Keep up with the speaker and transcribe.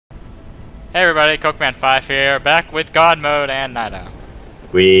Hey everybody, Cokeman5 here, back with God Mode and Nightowl.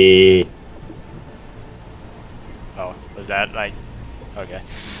 Oh, was that like... Okay.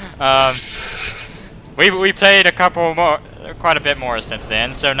 We played a couple more, quite a bit more since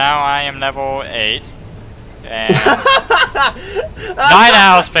then, so now I am level 8. And...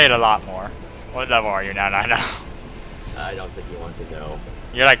 Nightowl's played a lot more. What level are you now, Nightowl? I don't think you want to know.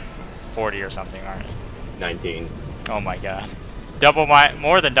 You're like 40 or something, aren't you? 19. Oh my god.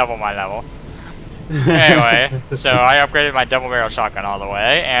 More than double my level. Anyway, so I upgraded my double barrel shotgun all the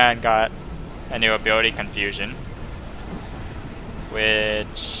way and got a new ability, Confusion,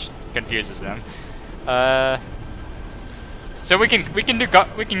 which confuses them. So we can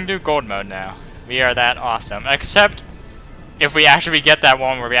do gold mode now. We are that awesome, except if we actually get that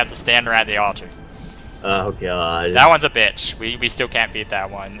one where we have to stand around the altar. Oh god. That one's a bitch. We still can't beat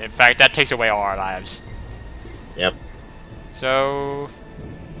that one. In fact, that takes away all our lives. Yep. So,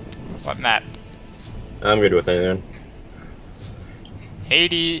 what map? I'm good with anything.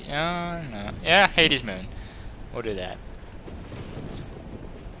 Hades, no. Yeah, Hades Moon. We'll do that.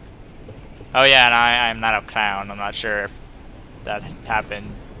 Oh yeah, and I'm not a clown. I'm not sure if that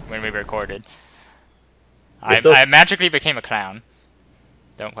happened when we recorded. I magically became a clown.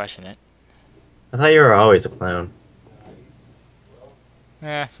 Don't question it. I thought you were always a clown.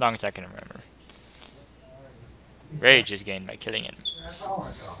 Yeah, as long as I can remember. Rage is gained by killing it.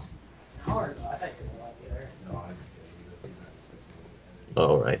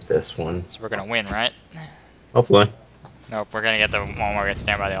 Alright, this one. So we're gonna win, right? Hopefully. Nope, we're gonna get the one where we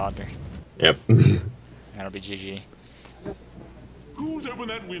stand by the altar. Yep. That'll be GG. Who's opened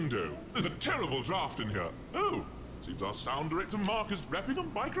that window? There's a terrible draft in here. Oh, seems our sound director Mark is wrapping a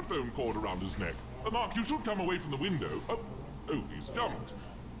microphone cord around his neck. Mark, you should come away from the window. Oh, he's jumped.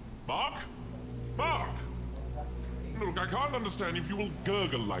 Mark? Mark! Look, I can't understand if you will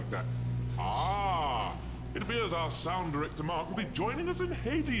gurgle like that. Ah! It appears our sound director Mark will be joining us in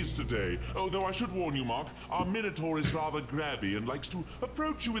Hades today. Oh, though I should warn you, Mark, our Minotaur is rather grabby and likes to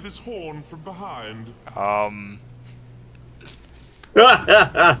approach you with his horn from behind. The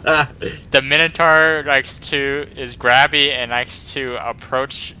Minotaur is grabby and likes to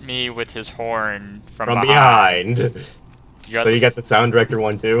approach me with his horn from behind. So you got the sound director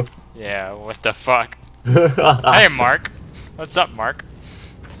one too? Yeah, what the fuck? Hey Mark. What's up, Mark?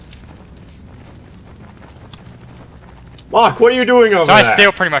 Mark, what are you doing over there? So I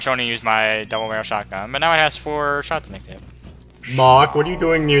still pretty much only use my double barrel shotgun, but now it has 4 shots in it. Mark, what are you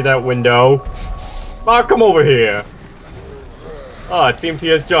doing near that window? Mark, come over here. Oh, it seems he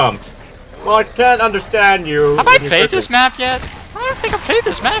has jumped. Mark, can't understand you. Have I played this map yet? I don't think I've played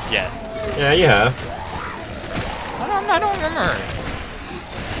this map yet. Yeah, you have. I don't remember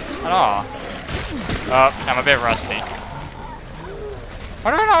at all. Oh, I'm a bit rusty.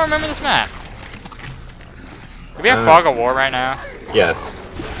 Why do I not remember this map? Do we have Fog of War right now? Yes. I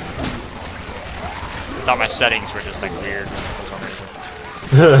thought my settings were just like weird for some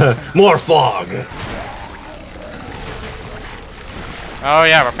reason. More fog! Oh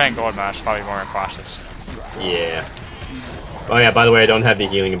yeah, we're playing gold match, probably more cautious. Yeah. Oh yeah, by the way, I don't have the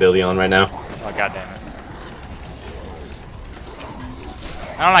healing ability on right now. Oh god damn it.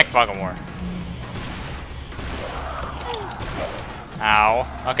 I don't like Fog of War. Ow.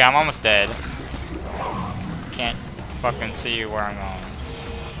 Okay, I'm almost dead. Can't fucking see where I'm going.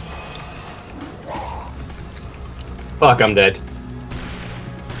 Fuck, I'm dead.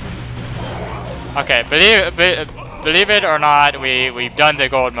 Okay, believe it or not, we've done the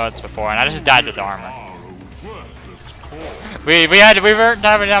gold modes before, and I just died with the armor. We weren't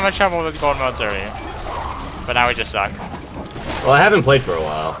having that much trouble with gold modes earlier, but now we just suck. Well, I haven't played for a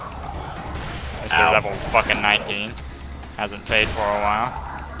while. I'm still level fucking 19. Hasn't played for a while.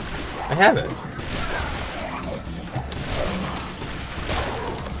 I haven't.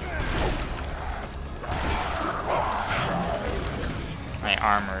 My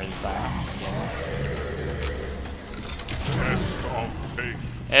armor is Test of faith.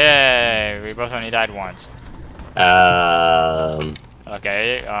 Hey, we both only died once.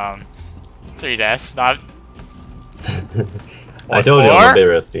 Okay, 3 deaths, not... I told you I'm a bit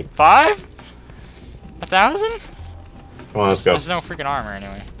rusty. 5? 1,000? Come on, let's go. There's no freaking armor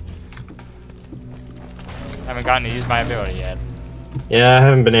anyway. I haven't gotten to use my ability yet. Yeah, I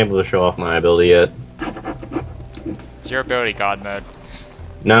haven't been able to show off my ability yet. It's your ability, God mode.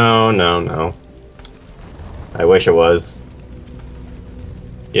 No. I wish it was.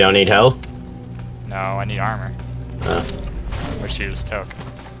 You don't need health? No, I need armor. Which you just took.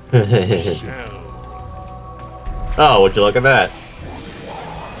 Oh, would you look at that?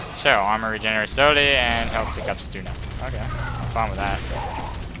 So, armor regenerates slowly and health pickups do nothing. Okay, I'm fine with that.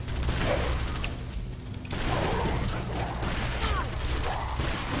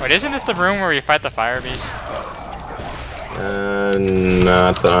 Wait, isn't this the room where you fight the fire beast?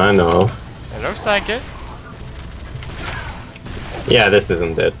 Not that I know of. It looks like it. Yeah, this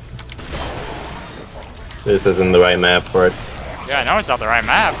isn't it. This isn't the right map for it. Yeah, I know it's not the right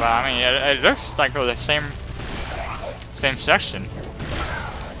map, but I mean, it looks like the same section.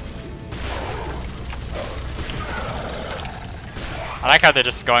 I like how they're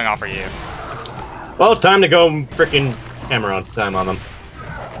just going off for you. Well, time to go frickin' hammer on time on them.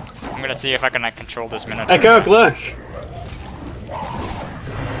 I'm gonna see if I can like control this minotaur. Hey, Coke, look!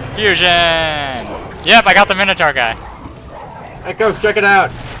 Fusion! Yep, I got the minotaur guy. Hey, Coke, check it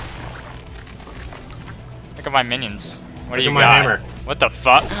out! Look at my minions. What do Look you at my got? hammer. What the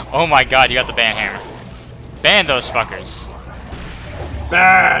fuck? Oh my god, you got the ban hammer. Ban those fuckers.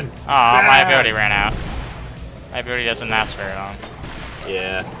 Ban! Aw, my ability ran out. My ability doesn't last very long.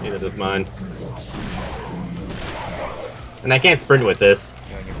 Yeah, neither does mine. And I can't sprint with this.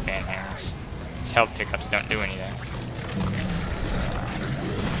 You and your ban hammers. These health pickups don't do anything.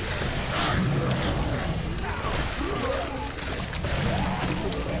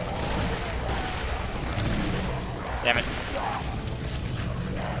 Damn it.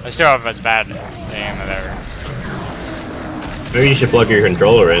 I still have as bad aim as ever. Maybe you should plug your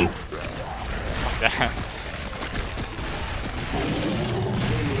controller in.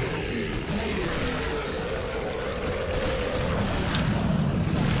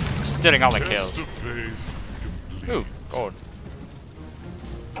 Stealing all the kills. Ooh, gold.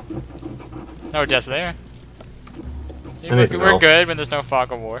 No deaths there. Yeah, we're good when there's no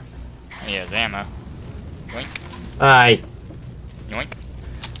fog of war. He has ammo. Yoink. Hi. Yoink.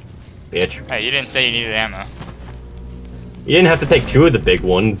 Bitch. Hey, you didn't say you needed ammo. You didn't have to take 2 of the big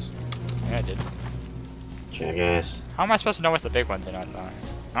ones. Yeah, I did. Jackass. How am I supposed to know what's the big ones and not?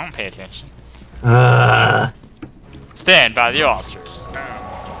 I don't pay attention. Stand by the officers.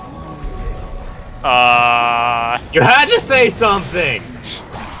 You had to say something!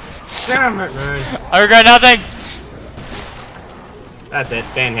 Damn it, man. I regret nothing! That's it.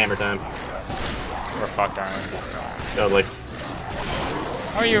 Ban hammer time. We're fucked, aren't we? Totally.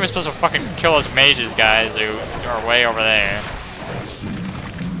 How are you even supposed to fucking kill us mages, guys, who are way over there?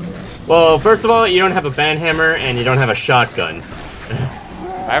 Well, first of all, you don't have a ban hammer, and you don't have a shotgun.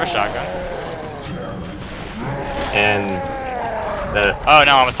 I have a shotgun. And... Oh,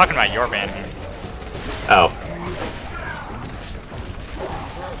 no, I was talking about your ban hammer. Oh.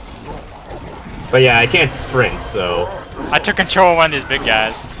 But yeah, I can't sprint, so... I took control of one of these big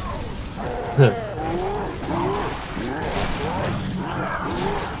guys.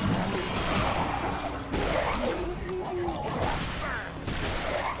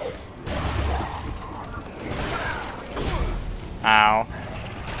 Ow.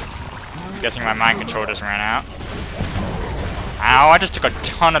 Guessing my mind control just ran out. Ow, I just took a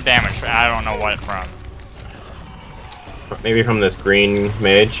ton of damage. I don't know what from. Maybe from this green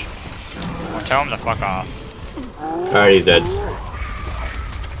mage. Well, tell him to fuck off. Alright, he's dead.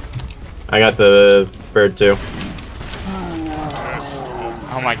 I got the bird too.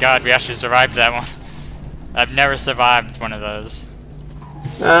 Oh my god, we actually survived that one. I've never survived one of those.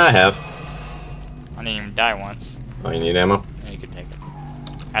 I have. I didn't even die once. Oh, you need ammo? Yeah, you can take it.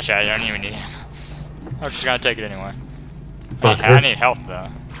 Actually, I don't even need it. I'm just gonna take it anyway. I need health though.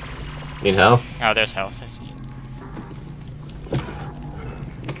 Need health? Oh, there's health. I see.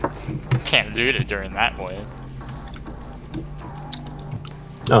 Can't loot it during that wave.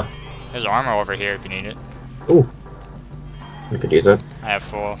 Oh. There's armor over here if you need it. Ooh. I could use it. I have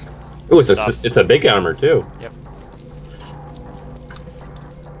full. Ooh, it's a big armor too. Yep.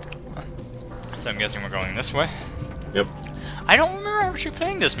 So I'm guessing we're going this way. Yep. I don't remember actually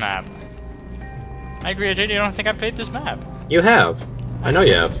playing this map. I agree, JD. I don't think I played this map. You have. I know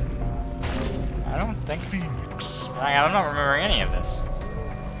you have. I don't think. I'm not remembering any of this.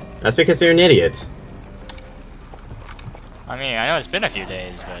 That's because you're an idiot. I mean, I know it's been a few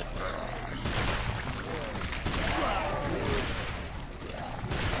days, but.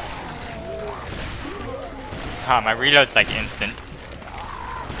 My reload's like instant.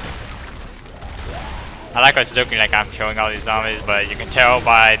 I like how it's joking like I'm killing all these zombies, but you can tell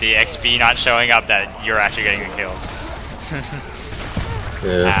by the XP not showing up that you're actually getting the kills.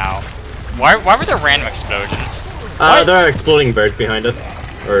 Yeah. Ow. Why were there random explosions? There are exploding birds behind us.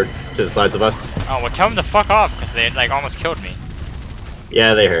 Or to the sides of us. Oh, well tell them to fuck off, because they like almost killed me.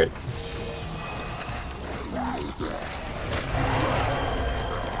 Yeah, they hurt.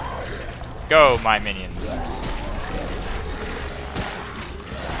 Go, my minions.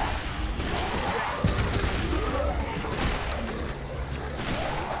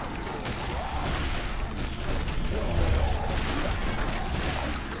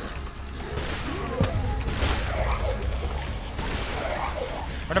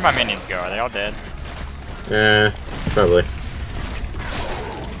 Where did my minions go? Are they all dead? Probably.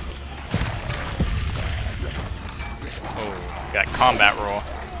 Oh, got combat roll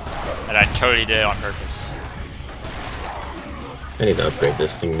that I totally did on purpose. I need to upgrade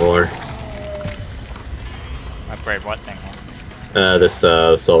this thing more. Upgrade what thing? Man? This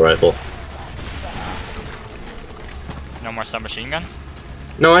assault rifle. No more submachine gun?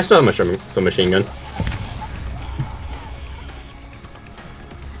 No, I still have my submachine gun.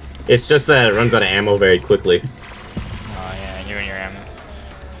 It's just that it runs out of ammo very quickly. Oh yeah, you and your ammo.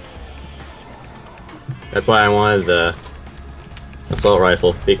 That's why I wanted the assault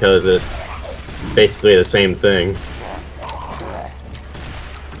rifle, because it's basically the same thing.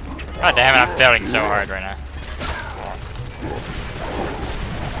 God damn it, I'm failing so hard right now.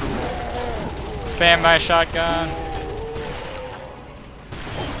 Spam my shotgun.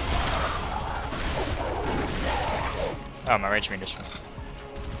 Oh, my rage meter's full.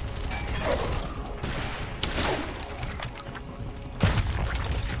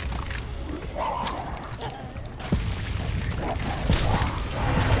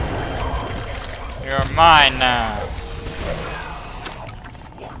 You're mine now.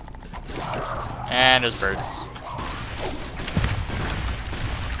 And there's birds.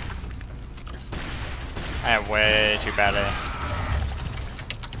 I have way too badly.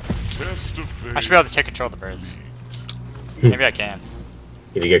 I should be able to take control of the birds. Maybe I can.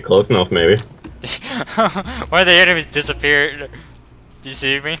 If you get close enough, maybe. Why the enemies disappeared? Do you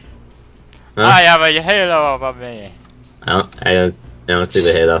see me? Huh? I have a halo above me. I don't see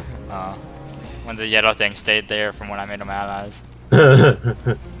the halo. Oh. When the yellow thing stayed there from when I made them allies. Not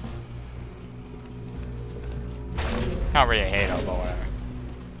really a halo, but whatever.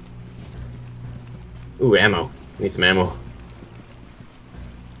 Ooh, ammo. Need some ammo.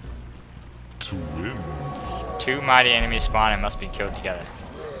 To win. Two mighty enemies spawn and must be killed together.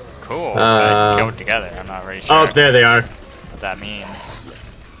 Cool, but killed together. I'm not really sure Oh, there they are. what that means.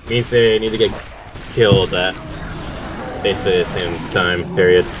 Means they need to get killed at basically the same time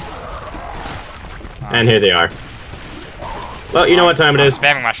period. And here they are. Well, you know what time it is. I'm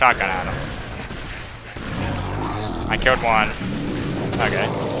spamming my shotgun at them. I killed one. Okay.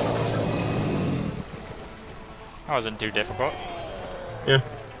 That wasn't too difficult. Yeah.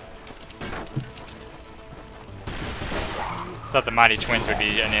 Thought the mighty twins would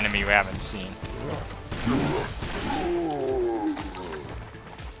be an enemy we haven't seen.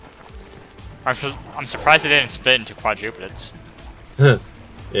 I'm surprised they didn't split into quadruplets.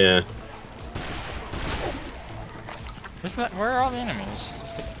 Yeah. Isn't that, where are all the enemies?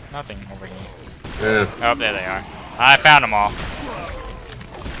 There's like nothing over here. Yeah. Oh, there they are. I found them all.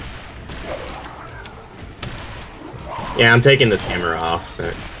 Yeah, I'm taking this hammer off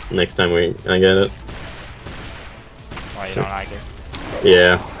next time I get it. Why you don't like it?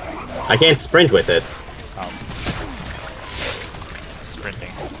 Yeah. I can't sprint with it. Oh.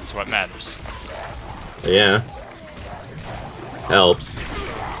 Sprinting. That's what matters. Yeah. Helps.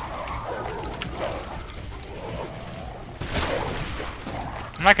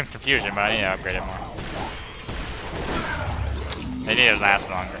 I'm not in confusion, but I need to upgrade it more. They need to last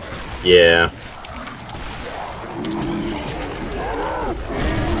longer. Yeah.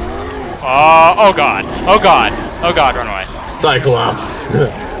 Oh god! Oh god! Oh god, run away. Cyclops.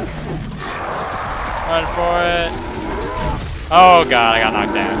 Run for it. Oh god, I got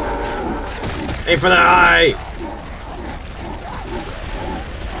knocked down. Aim for the eye!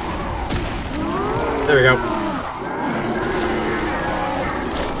 There we go.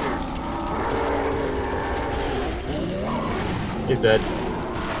 He's dead.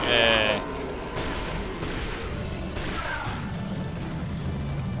 Yeah.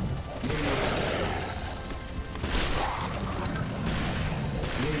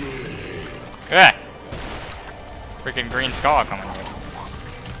 Yeah. Freaking green skull coming here.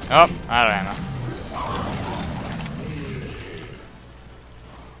 Oh, out of ammo.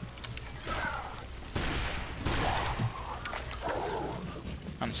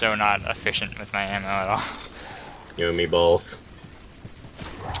 I'm so not efficient with my ammo at all. You and me both.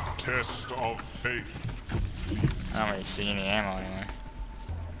 Test of faith. I don't really see any ammo anywhere.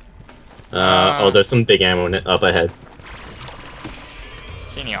 Oh, there's some big ammo up ahead.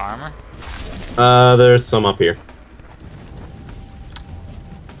 See any armor? There's some up here.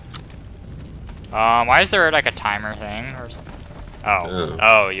 Why is there like a timer thing or something? Oh,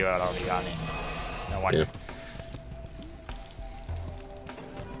 oh, you had already got it. No wonder. Yeah.